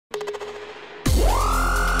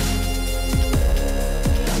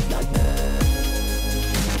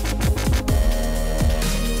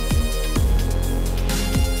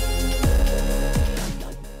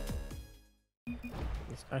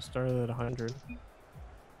started at 100.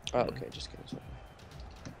 Oh, okay, just kidding.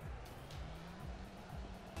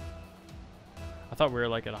 I thought we were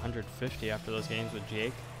like at 150 after those games with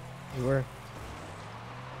Jake. We were.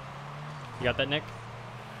 You got that, Nick?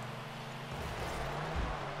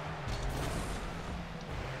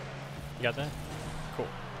 You got that? Cool.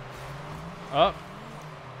 Oh.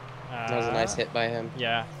 That was a nice hit by him.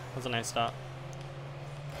 Yeah, that was a nice stop.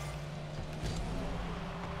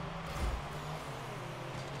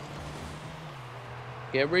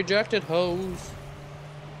 Get rejected, hose.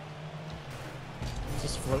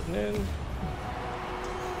 Just floating in.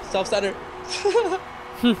 Self-center.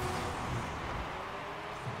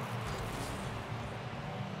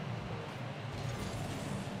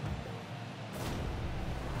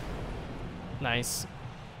 Nice.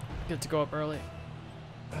 Good to go up early.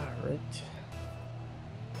 All right.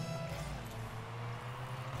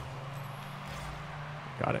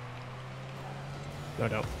 Got it. No,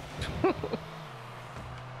 don't.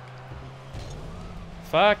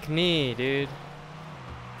 Fuck me, dude.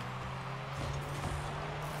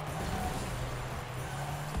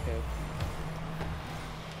 Okay.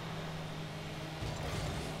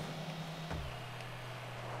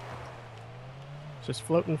 Just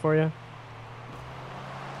floating for you.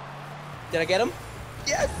 Did I get him?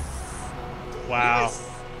 Yes! Wow. Yes!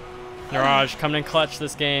 Mirage coming in clutch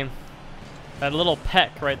this game. That little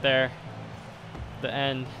peck right there. The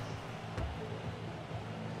end.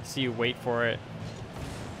 See you wait for it.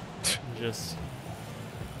 Just.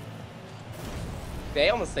 They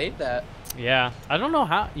almost saved that. Yeah. I don't know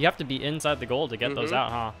how. You have to be inside the goal to get those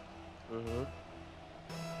out, huh? Mm-hmm.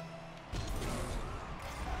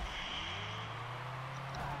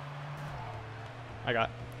 I got.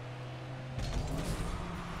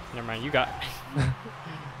 Never mind, you got.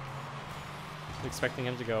 Expecting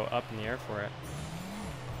him to go up in the air for it.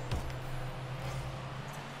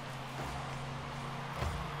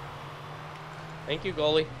 Thank you,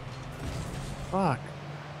 goalie. Fuck.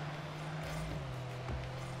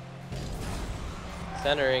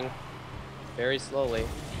 Centering. Very slowly.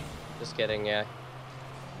 Just kidding, yeah.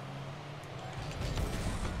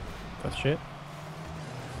 That's shit.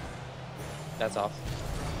 That's off.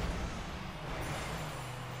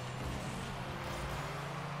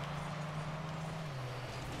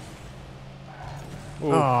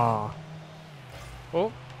 Ooh. Aw.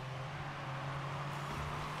 Oh.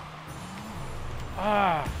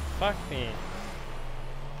 Ah, fuck me.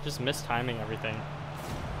 Just mistiming everything.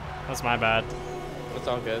 That's my bad. It's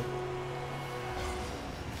all good.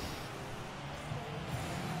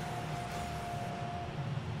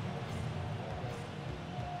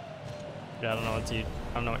 Yeah, I don't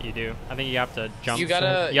know what you do. I think you have to jump. You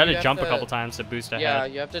gotta jump a couple times to boost ahead. Yeah,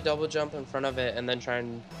 you have to double jump in front of it and then try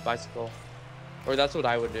and bicycle. Or that's what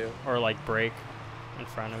I would do. Or like brake in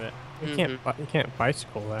front of it. You can't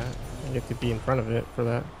bicycle that. You have to be in front of it for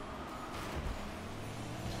that.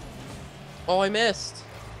 Oh, I missed.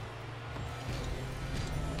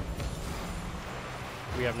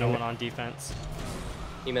 We have no one on defense.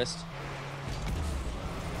 He missed.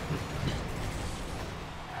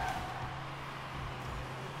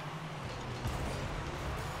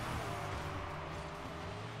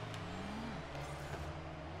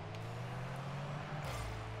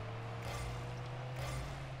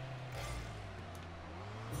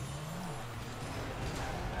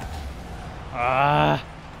 Ah.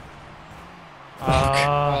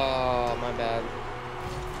 Oh, my bad.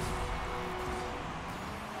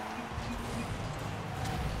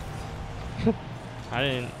 I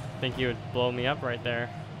didn't think you would blow me up right there.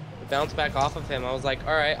 It bounced back off of him. I was like,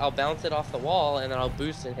 all right, I'll bounce it off the wall and then I'll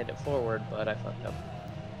boost and hit it forward, but I fucked up.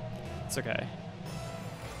 It's okay.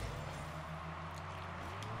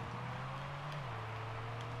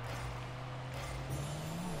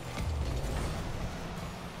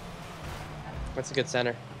 That's a good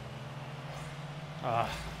center. Ah.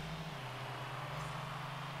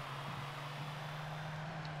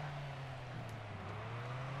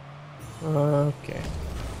 Okay.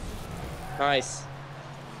 Nice.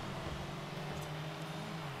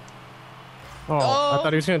 Oh, I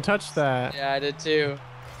thought he was gonna touch that. Yeah, I did too.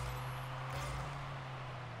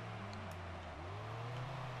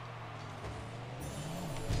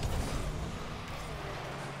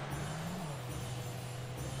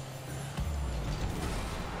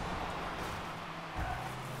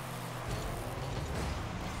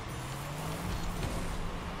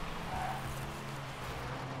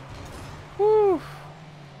 Woo.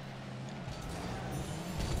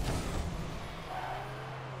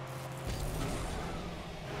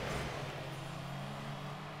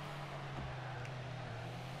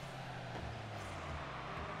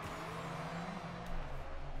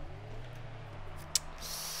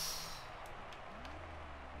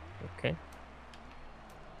 Okay.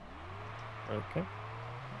 Okay.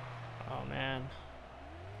 Oh man.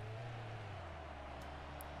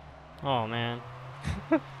 Oh man.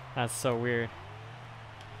 That's so weird.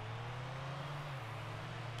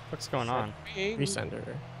 What's going on? Resender.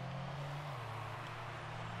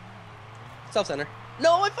 Self-center.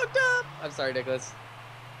 No, I fucked up. I'm sorry, Nicholas.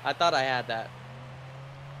 I thought I had that.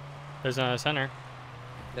 There's another center.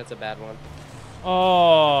 That's a bad one.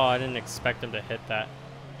 Oh, I didn't expect him to hit that.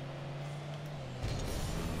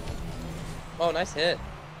 Oh, nice hit.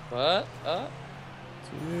 What?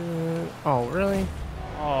 Oh, really?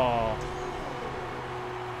 Oh.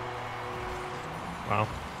 Wow.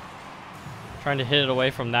 Trying to hit it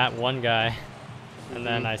away from that one guy. And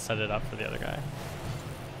then I set it up for the other guy.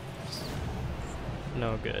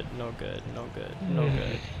 No good, no good, no good, no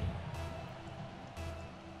good.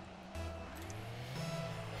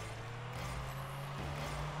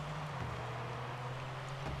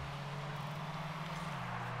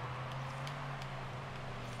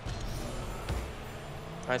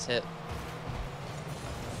 Nice hit.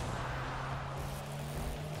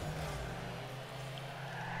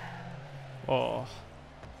 Oh.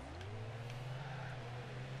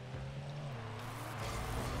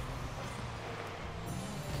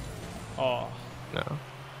 Oh. No.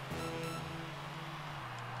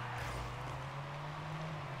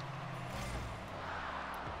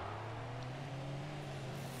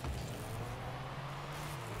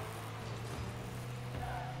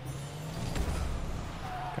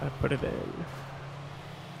 Gotta put it in.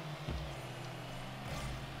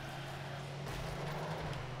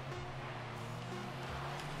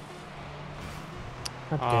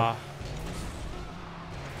 Ah.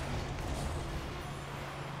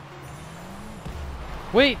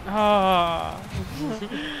 Wait! Ah.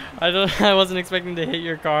 I wasn't expecting to hit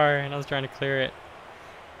your car, and I was trying to clear it.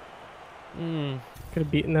 Could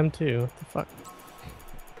have beaten them too. What the fuck?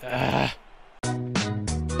 Ah.